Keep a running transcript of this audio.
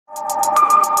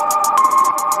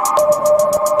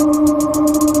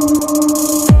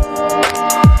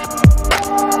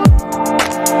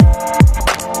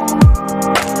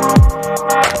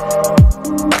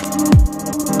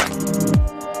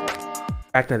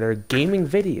back to another gaming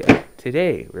video.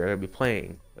 Today we're gonna be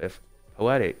playing with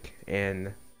Poetic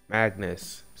and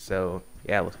Magnus. So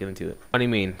yeah, let's get into it. What do you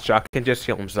mean? Shock can just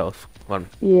kill himself. One.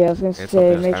 Yeah, I was gonna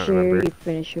say, make sure you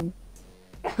finish him.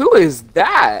 Who is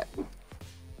that?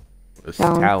 It's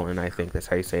Talon, I think that's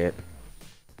how you say it.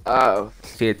 Oh.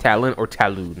 See it Talon or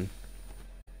Taloon?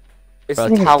 It's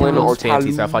Talon or fancy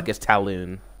Taloon. stuff like it's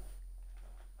Taloon.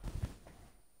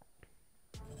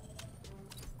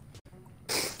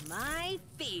 My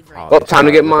favorite. Oh, Well, time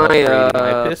to get my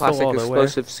pistol plastic all the way.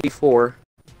 explosive C4.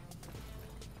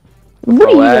 What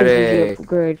do you guys Poetic. do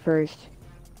upgrade first?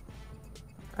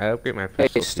 I upgrade my Hey,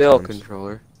 pistol. still sometimes.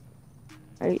 controller.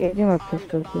 I do my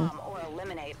pistol too. Or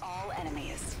eliminate all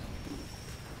enemies.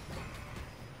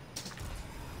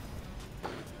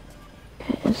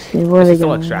 Let's see, where are This they is still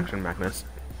going? extraction Magnus.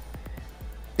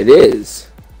 It is.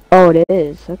 Oh, it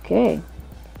is. Okay.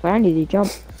 So I need to jump.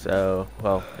 So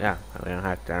well, yeah.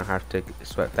 I don't have to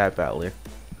sweat that badly.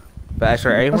 But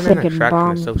actually, I everyone was in thinking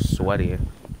extraction is so bomb. sweaty.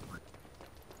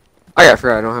 Oh yeah, I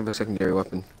forgot I don't have a secondary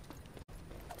weapon.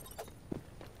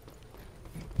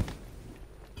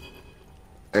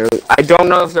 I don't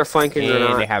know if they're flanking or And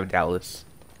not. they have Dallas.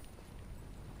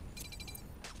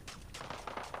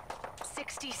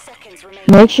 60 seconds remaining.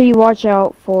 Make sure you watch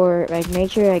out for,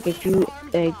 make sure, if you,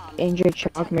 injure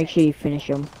Chalk, make sure you finish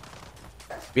him.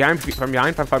 From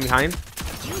behind.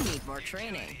 You need more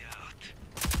training.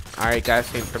 Alright, guys,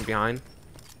 from behind.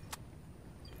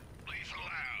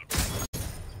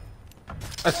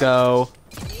 Let's go.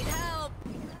 Need help.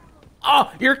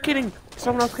 Oh, you're kidding!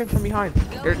 Someone else came from behind.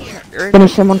 You're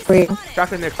Finish someone for you.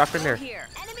 drop in there. Here.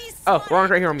 Enemies. Oh,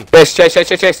 Ron's right here on me.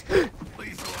 Chase.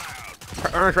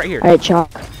 Ron's right here. Alright,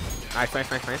 Chalk. Nice.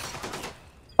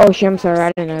 Oh shit, I'm sorry,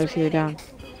 I didn't notice you were down.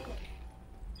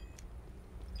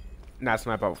 Nah, it's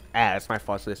my fault. It's my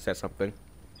fault. So they said something.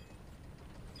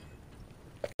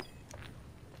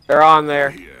 They're on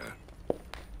there.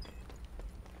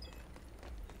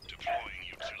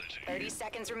 30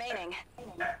 seconds remaining.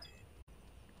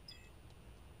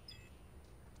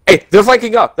 Hey, they're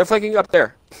flanking up. They're flanking up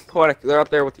there. Poetic, they're up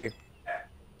there with you.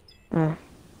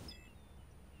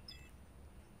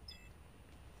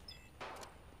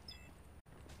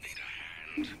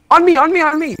 On me! 10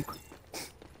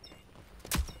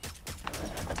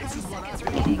 seconds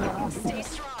remaining. Stay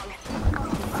strong.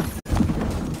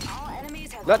 All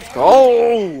enemies have Let's been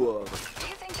go! Do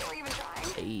you think they were even trying?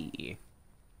 Hey.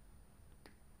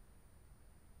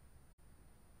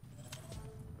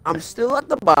 I'm still at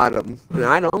the bottom, and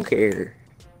I don't care.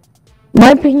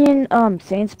 My opinion,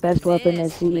 Saint's best weapon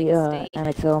is the,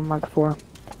 MXL Mark IV.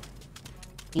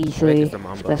 Easily, It's the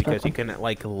Mamba best because you weapon. can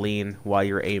like lean while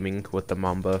you're aiming with the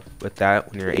Mamba. With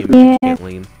that, when you're aiming, you can't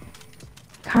lean.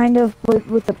 Kind of,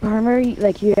 with the primary,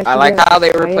 like, you have I to like get how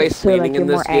they quiet, replaced so, leaning like, in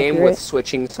you're this more game accurate. with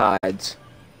switching sides.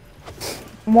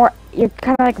 You're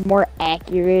kind of, like, more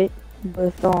accurate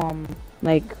with,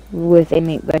 with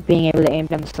aiming, like, being able to aim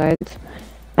down the sides.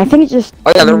 I think it's just...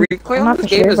 Oh yeah, the I'm recoil not in this for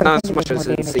game sure, is but I not as think much it's as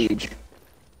more in damage. Siege.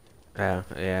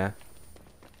 Yeah.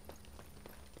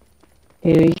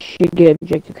 Yeah, you should get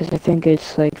objective, because I think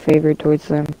it's, like, favored towards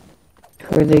them.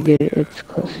 Or they get it, it's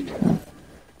close to them.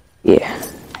 Yeah.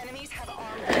 Enemies have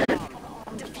armed the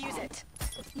bomb. Defuse it.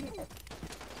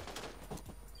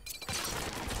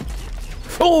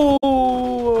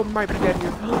 Oh, might be dead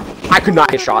here. I could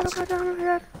not hit shots.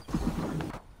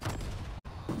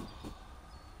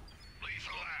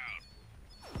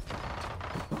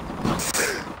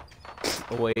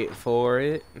 Wait for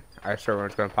it. Our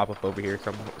server's gonna pop up over here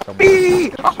somewhere.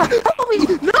 Me! Help me!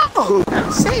 No!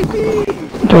 Save me!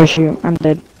 Don't shoot, I'm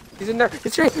dead. He's in there.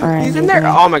 It's right. Alright, He's in there. okay.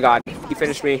 Oh my god. He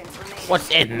finished me. What's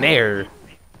in there?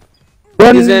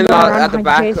 He's in Run at the behind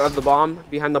back Chase. of the bomb.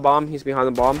 Behind the bomb. He's behind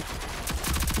the bomb.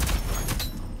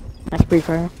 Nice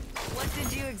pre-fire. What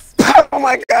did you expect? Oh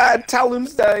my god.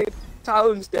 Talon's dead.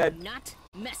 Talon's dead. Not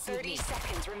mess with 30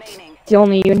 seconds remaining. It's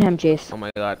only you and him, Chase. Oh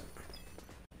my god.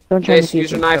 Don't try to Chase, defuse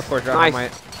use your him. knife. Of course,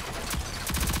 Knife.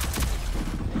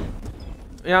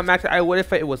 Yeah, Max. I would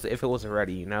if it was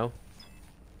ready, you know.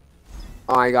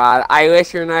 Oh my god. I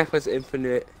wish your knife was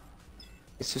infinite.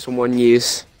 It's just one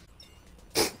use.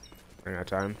 I got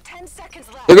time. 10 seconds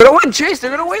left. They're gonna win, Chase.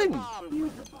 They're gonna win.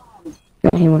 Bomb.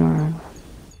 He went around.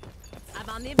 I'm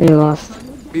on the They lost.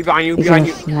 Behind you. He's Behind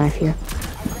gonna you. knife you.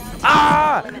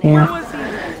 Ah! Yeah.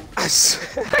 I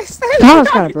said Katana's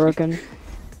kind of broken.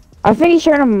 I think he's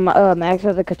trying to max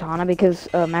out the katana because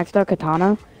maxed out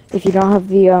katana. If you don't have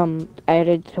the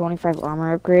added 25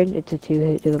 armor upgrade, it's a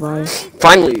 2-hit to the body.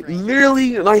 Finally,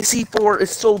 literally, my C4 is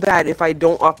so bad if I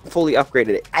don't fully upgrade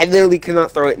it. I literally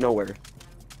cannot throw it nowhere.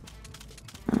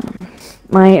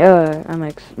 My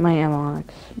my MLX.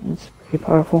 It's pretty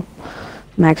powerful.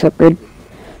 Max upgrade.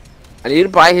 I need to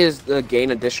buy his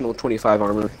gain additional 25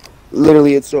 armor.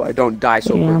 Literally, it's so I don't die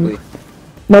so Yeah. quickly.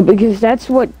 No, because that's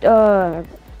what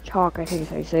Chalk, I think is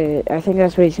how you say it. I think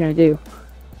that's what he's gonna do.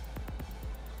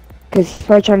 Because he's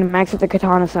probably trying to max out the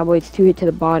katana so it's 2 hit to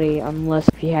the body, unless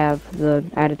if you have the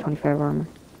added 25 armor.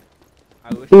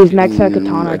 I wish He was they max out did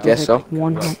katana. I guess so.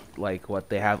 One what, hit. like what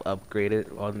they have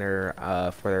upgraded on their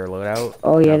for their loadout.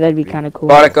 Oh yeah, that'd be kind of cool.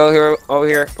 Poetic, go here, over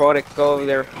here. Poetic, go over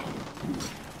there.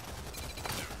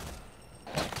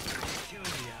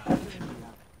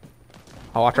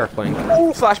 I'll watch our flank.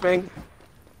 Oh, flashbang.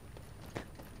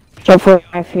 Jump for a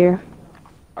knife here.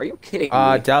 Are you kidding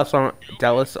me? Dallas on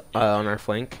our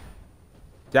flank.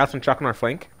 Dallas and Chuck on our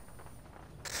flank.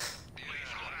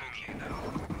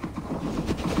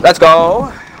 Let's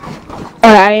go.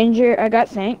 I got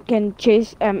sank. Can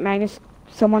chase Magnus?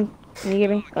 Someone? Can you get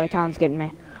me? Oh, Tom's getting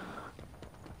me.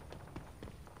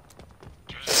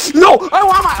 No!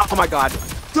 Oh my god.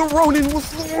 The Ronin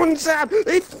was the one zap.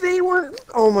 If they weren't,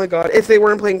 oh my god, if they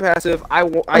weren't playing passive, I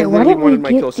literally wanted my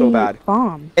kill so bad.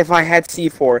 Bomb? If I had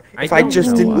C4, if I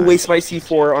just didn't waste my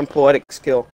C4 on Poetic's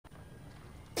kill.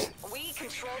 We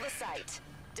control the site.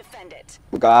 Defend it.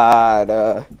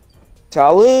 God,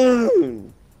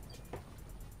 Talon.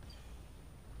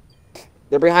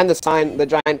 They're behind the sign, the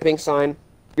giant pink sign.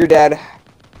 You're dead.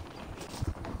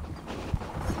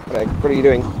 What are you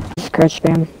doing? Scratch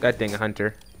spam. God dang, a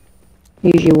hunter.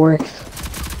 Usually works.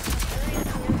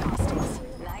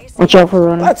 Nice. Watch out for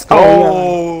Ronin. Let's go.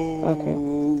 Oh,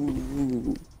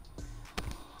 yeah.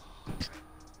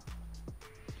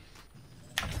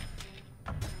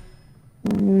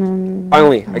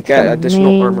 Finally, I get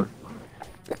additional armor.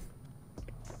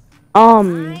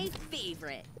 My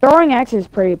favorite. Throwing axe is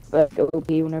pretty OP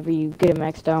whenever you get it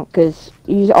maxed out, because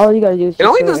all you gotta do is. It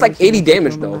only throw does like axe and 80 you can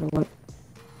damage throw no though. matter what.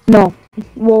 No,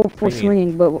 well for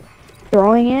Swinging. swinging, but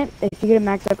throwing it, if you get a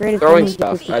max upgrade, it's Throwing only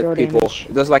stuff 50 at throw people, damage.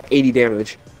 it does like 80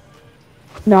 damage.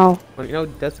 No, Well, you know,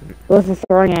 it doesn't. with the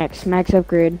throwing axe, max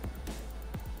upgrade.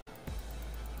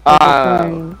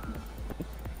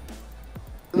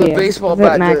 The Yeah, baseball with it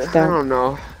bat, maxed I out. don't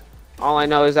know. All I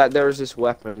know is that there's this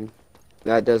weapon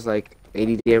that does like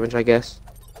 80 damage, I guess.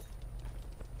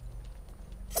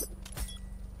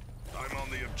 I'm on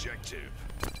the objective.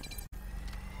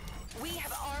 We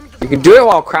have armed the You can do it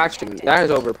while crouching. That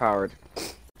is overpowered.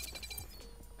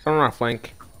 Someone on our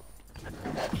flank. I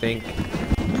think.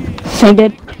 Same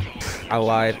did. I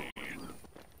lied.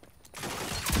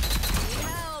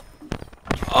 help.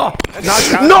 Oh!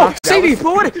 Knocked out, No! knocked Save me! Dallas.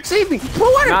 Poetic! Save me!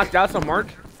 Poetic! Knocked out some mark.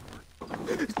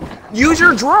 Use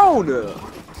your drone!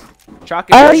 Chalk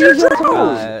I is already used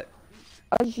your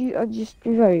I just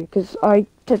revive you, because I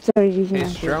started using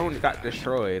his that shit. drone got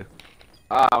destroyed.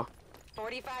 Oh.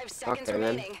 45 seconds Okay,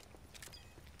 then. remaining.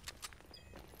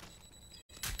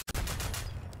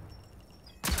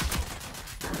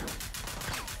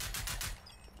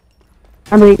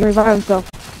 Remember, he can revive himself.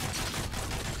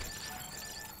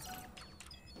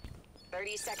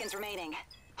 30 seconds remaining.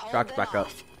 Hold Chalk's them back up.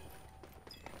 off.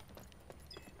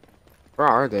 Where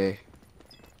are they?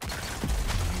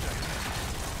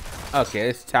 Okay,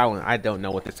 this talent. I don't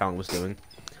know what this talent was doing.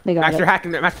 They got Max, you're it.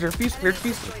 hacking it. Max, you're feasting. You're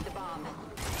feasting. Destroyed the bomb.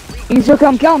 You can still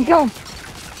kill him.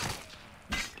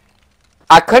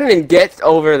 I couldn't get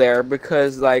over there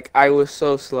because, like, I was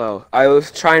so slow. I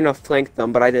was trying to flank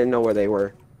them, but I didn't know where they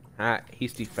were. Ah,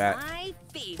 he's too fat. My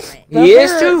favorite. He is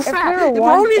too If there fast. are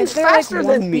Ronin's if there are, like, faster than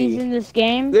one-speeds me. in this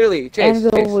game, Literally, Chase.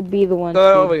 Anvil Chase. would be the one.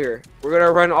 Go speed. over here. We're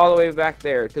gonna run all the way back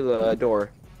there to the door.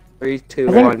 3, 2,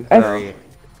 I think- 1. I- Go.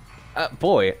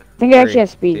 Boy. I think it actually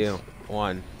has speeds. 2,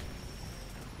 1.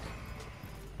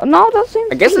 No, it does seem.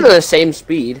 I guess they're the same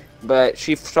speed, but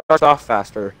she starts off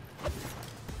faster.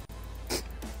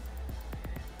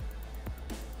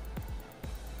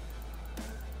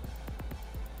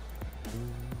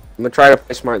 I'm gonna try to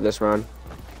play smart this round.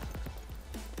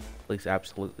 Plays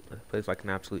like an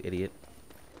absolute idiot.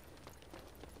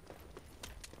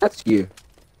 That's you.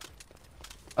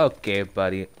 Okay,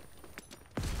 buddy.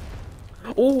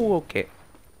 Oh, okay.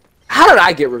 How did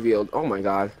I get revealed? Oh my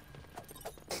god.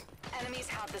 Enemies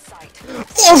have the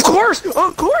site. Of course!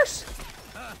 Of course!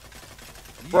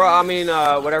 Bro, I mean,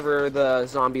 whatever the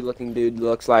zombie looking dude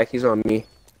looks like, he's on me.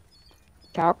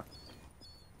 Chalk.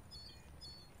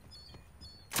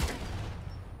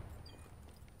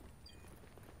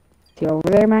 Is he over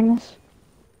there, Magnus?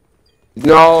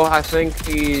 No, I think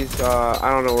he's, I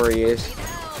don't know where he is.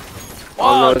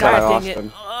 Oh, no, God I dang lost it.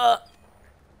 him.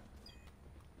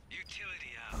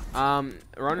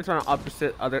 Ronin's on the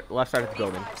opposite, left side of the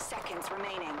building. 5 seconds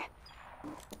remaining.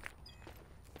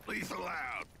 Lethal out.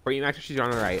 For you, Max, she's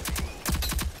on the right.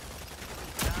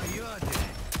 Now you're dead.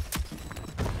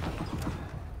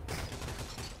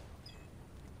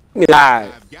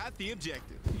 Yeah. I've got the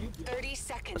objective. 30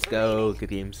 seconds. Let's go. Good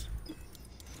games.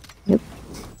 Yep.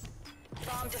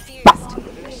 Bomb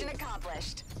defused. Mission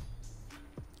accomplished.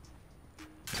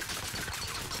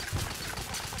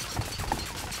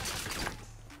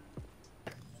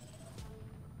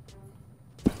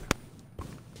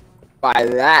 By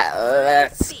that,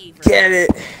 let's get it.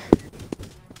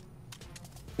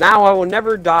 Now I will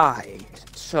never die.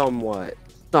 Somewhat.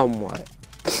 Somewhat.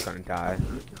 I'm gonna die.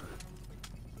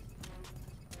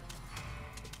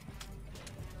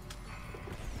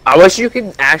 I wish you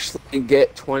could actually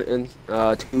get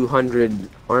 200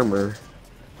 armor.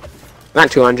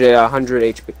 Not 200, 100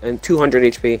 HP and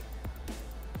 200 HP.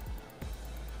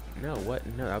 No, what?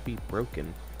 No, that'd be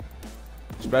broken.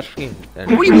 Especially. What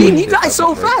do you mean? He dies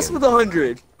so fast with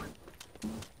 100.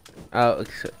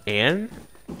 And?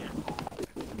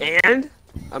 And?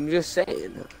 I'm just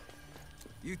saying.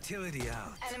 Utility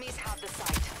out. Enemies have the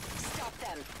site. Stop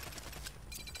them.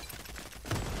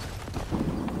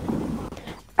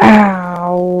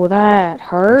 Ow, that Try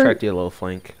hurt. to do a little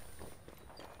flank.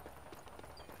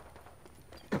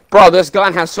 Bro, this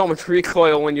gun has so much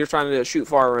recoil when you're trying to shoot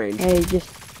far range. Hey, just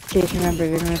Chase, remember,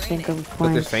 you're gonna think of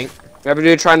With this flanks. tank. Ever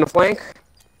dude trying to flank?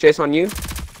 Chase on you?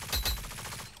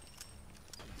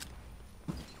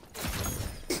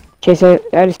 Chase,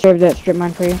 I just saved that strip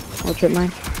mine for you. Or trip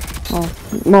mine. Oh,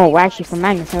 no, actually, for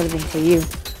Magnus, that would have been for you.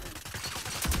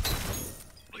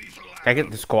 Can I get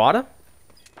the squad?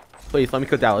 Please, let me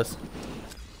kill Dallas.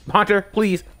 Hunter,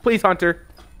 please. Please, Hunter.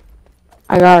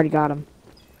 I already got him.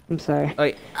 I'm sorry.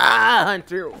 Wait.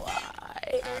 Hunter, why?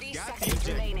 30 seconds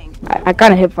remaining. I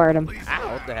kind of hip fired him.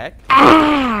 Ow, what the heck?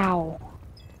 Ow!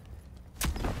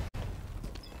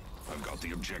 I've got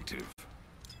the objective.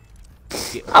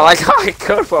 I like how I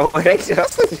could poetic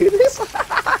just to do this. Bomb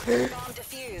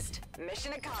defused.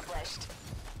 Mission accomplished.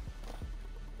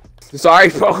 Sorry,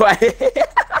 poetic.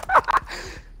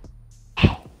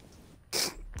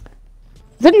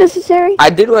 Is it necessary? I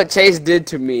did what Chase did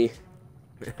to me.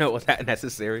 Was that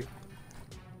necessary?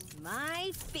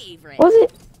 My favorite. Was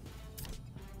it?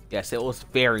 Yes, it was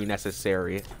very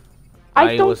necessary.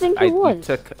 I don't think it was.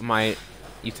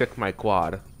 You took my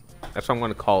quad. That's what I'm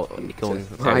gonna call killing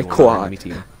My everyone on quad. our enemy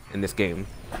team in this game.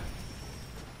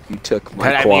 You took But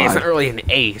my I mean, it's quad. not really an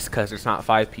ace because there's not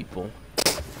 5 people.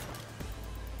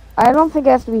 I don't think it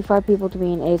has to be 5 people to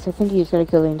be an ace. I think you just gotta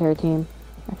kill the entire team.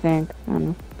 I think. I don't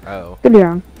know. Oh. Could be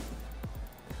wrong.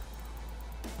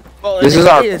 Well, This it is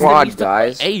our then quad, you still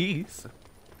guys. play Ace.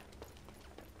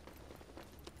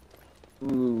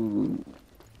 Ooh.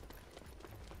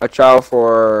 Watch out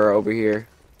for over here.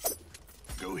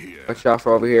 Go here. Watch out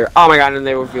for over here. Oh my god, and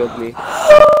they revealed me.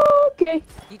 Okay.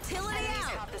 Utility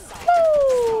out. Have the site.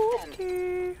 Stop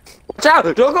them. Watch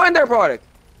out! Don't go in there, product.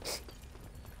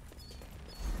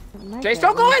 Chase,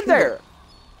 don't go in there.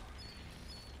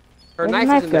 Her Where'd the knife is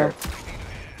knife in go? there.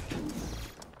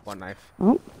 One knife.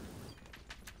 Oh.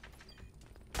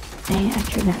 Dang, I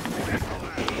should have.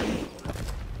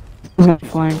 I'm gonna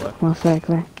flank, most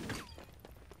likely.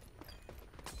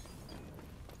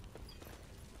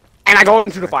 And I go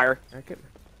into the fire. Okay.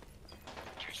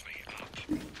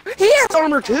 He has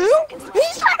armor too.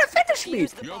 He's trying to finish me.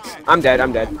 Use the bomb. I'm dead.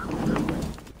 I'm dead.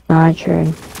 I tried.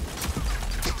 I'm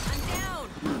down.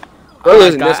 We're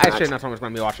losing God, this I match. should not someone's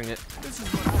gonna be watching it.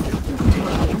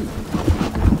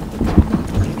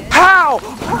 How?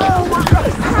 Oh my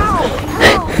god! How?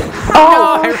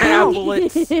 Oh, I ran out of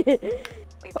bullets.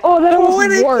 Oh, that What was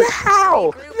did worse.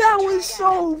 how? That was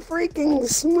so freaking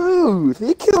smooth.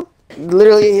 He killed.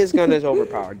 Literally, his gun is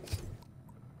overpowered.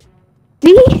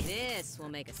 See? This will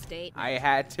make a statement. I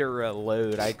had to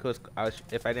reload.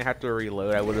 If I didn't have to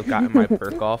reload, I would have gotten my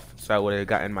perk off, so I would have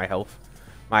gotten my health,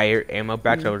 my ammo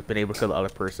back. So I would have been able to kill the other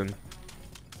person.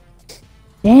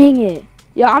 Dang it.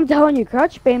 Yeah, I'm telling you,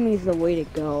 crouch spamming is the way to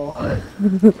go.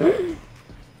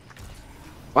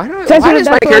 Why Says does that my that's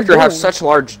what I'm character have doing. such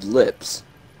large lips?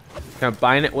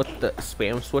 Combine it with the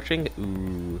spam switching.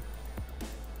 Ooh.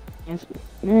 I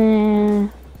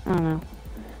don't know.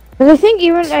 Because I think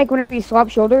even like whenever you swap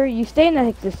shoulder, you stay in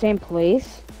like the same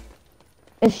place.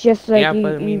 It's just like Yeah, you,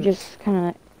 but I mean- you just kind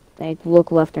of like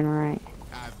look left and right.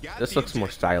 I've got This the looks more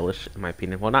stylish, in my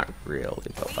opinion. Well, not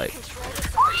really, but like. Control the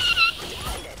site.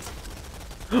 Defend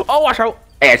it. Oh, watch out!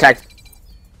 Hey, attack!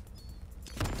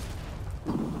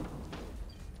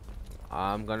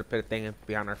 I'm gonna put a thing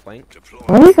behind our flank. deploy.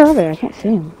 Where did he go there? I can't see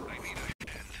him.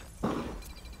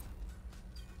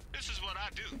 This is what I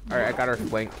do. All right, I got our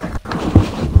flank. I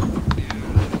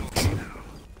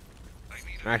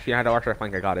need Actually, I had to watch our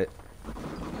flank. I got it.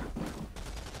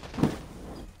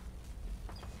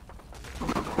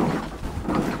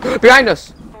 Behind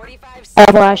us! 45 I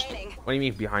seconds flashed. remaining. What do you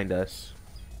mean behind us?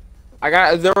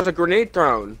 There was a grenade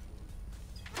thrown.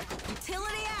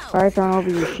 Utility out. Fire thrown over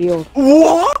your shield.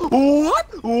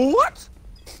 What? What?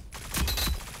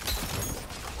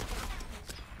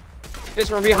 It's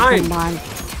from behind. Come on.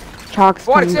 Chalk's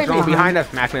What? coming Save me. Drone behind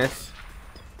us, Magnus.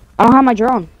 I don't have my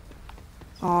drone.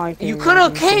 Oh, I You can't could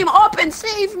have remember. came up and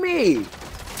saved me.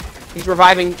 He's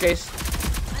reviving, Chase.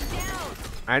 I'm down.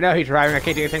 I know he's driving. I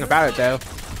can't do anything about it though.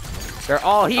 They're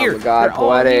all here. Oh my God, They're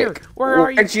all here. poetic. Where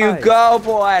are you? Where'd you guys? go,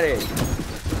 poetic?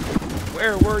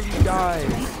 Where were you guys?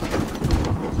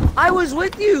 I was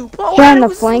with you. Trying Poetic to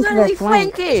was flank their literally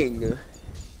flank. flanking.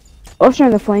 I was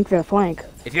trying to flank for the flank.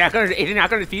 Is he not gonna? Is he not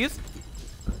gonna defuse?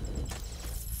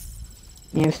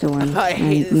 Yeah, we still win. I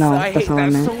hate this. No, I that's hate not what I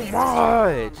that meant. so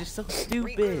much. It's so Regroup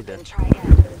stupid. and try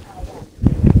again.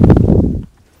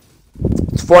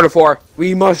 It's 4-4.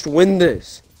 We must win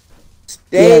this.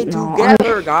 Stay Yeah, no,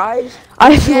 together, guys.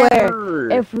 I swear, Together.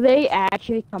 if they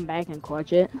actually come back and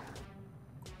clutch it,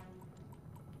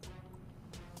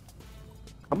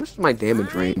 How much is my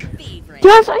damage range?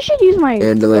 yes, I should use my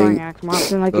Handling. throwing axe more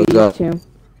often like I Goes up. used to.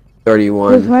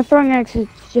 31. Because my throwing axe is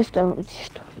just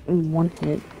one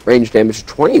hit. Range damage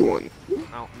 21.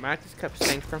 Now, Matt just kept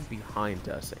saying from behind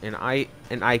us, and I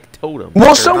told him. Well,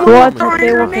 they're someone not was coming. throwing They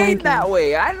a were grenade flanking. that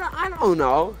way. I don't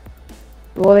know.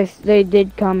 Well, they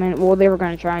did come in. Well, they were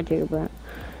gonna try to, but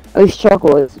at least Chuck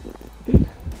was.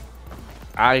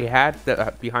 I had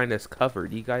the behind us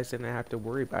covered. You guys didn't have to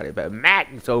worry about it. But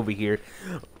Matt's over here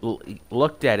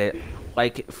looked at it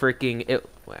like freaking it.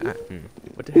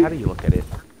 How do you look at it?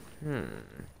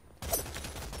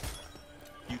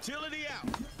 Utility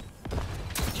out.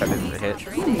 That didn't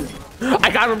hit. I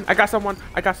got him. I got someone.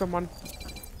 I got someone.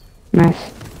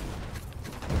 Nice.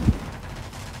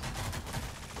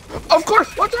 Of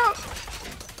course. Watch out.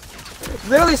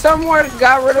 Literally, someone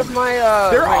got rid of my.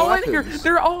 They're my all in here. weapons.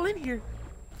 They're all in here.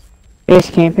 Is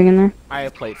camping in there? I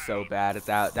played so bad.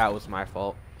 That was my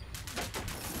fault.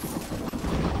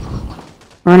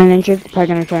 Ronin injured. Probably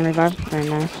gonna try and revive. Very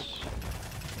nice.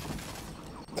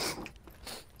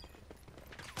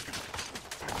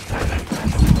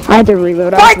 I had to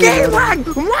reload. My game lag!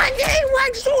 My game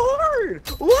lag so hard!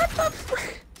 What the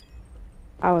frick?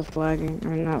 I was lagging.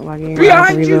 Or not lagging. I had to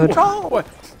Behind you, reload. tall! What?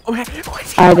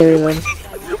 What's he I had to doing? reload.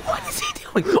 What is he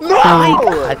doing? No! Oh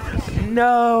my God!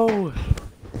 No!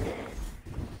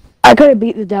 I could have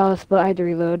beat the Dallas, but I had to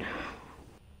reload.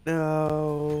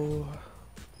 No.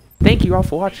 Thank you all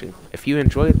for watching. If you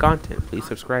enjoy the content, please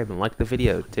subscribe and like the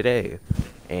video today.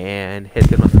 And hit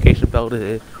the notification bell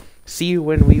to see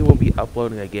when we will be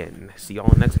uploading again. See you all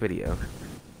in the next video.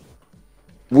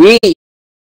 We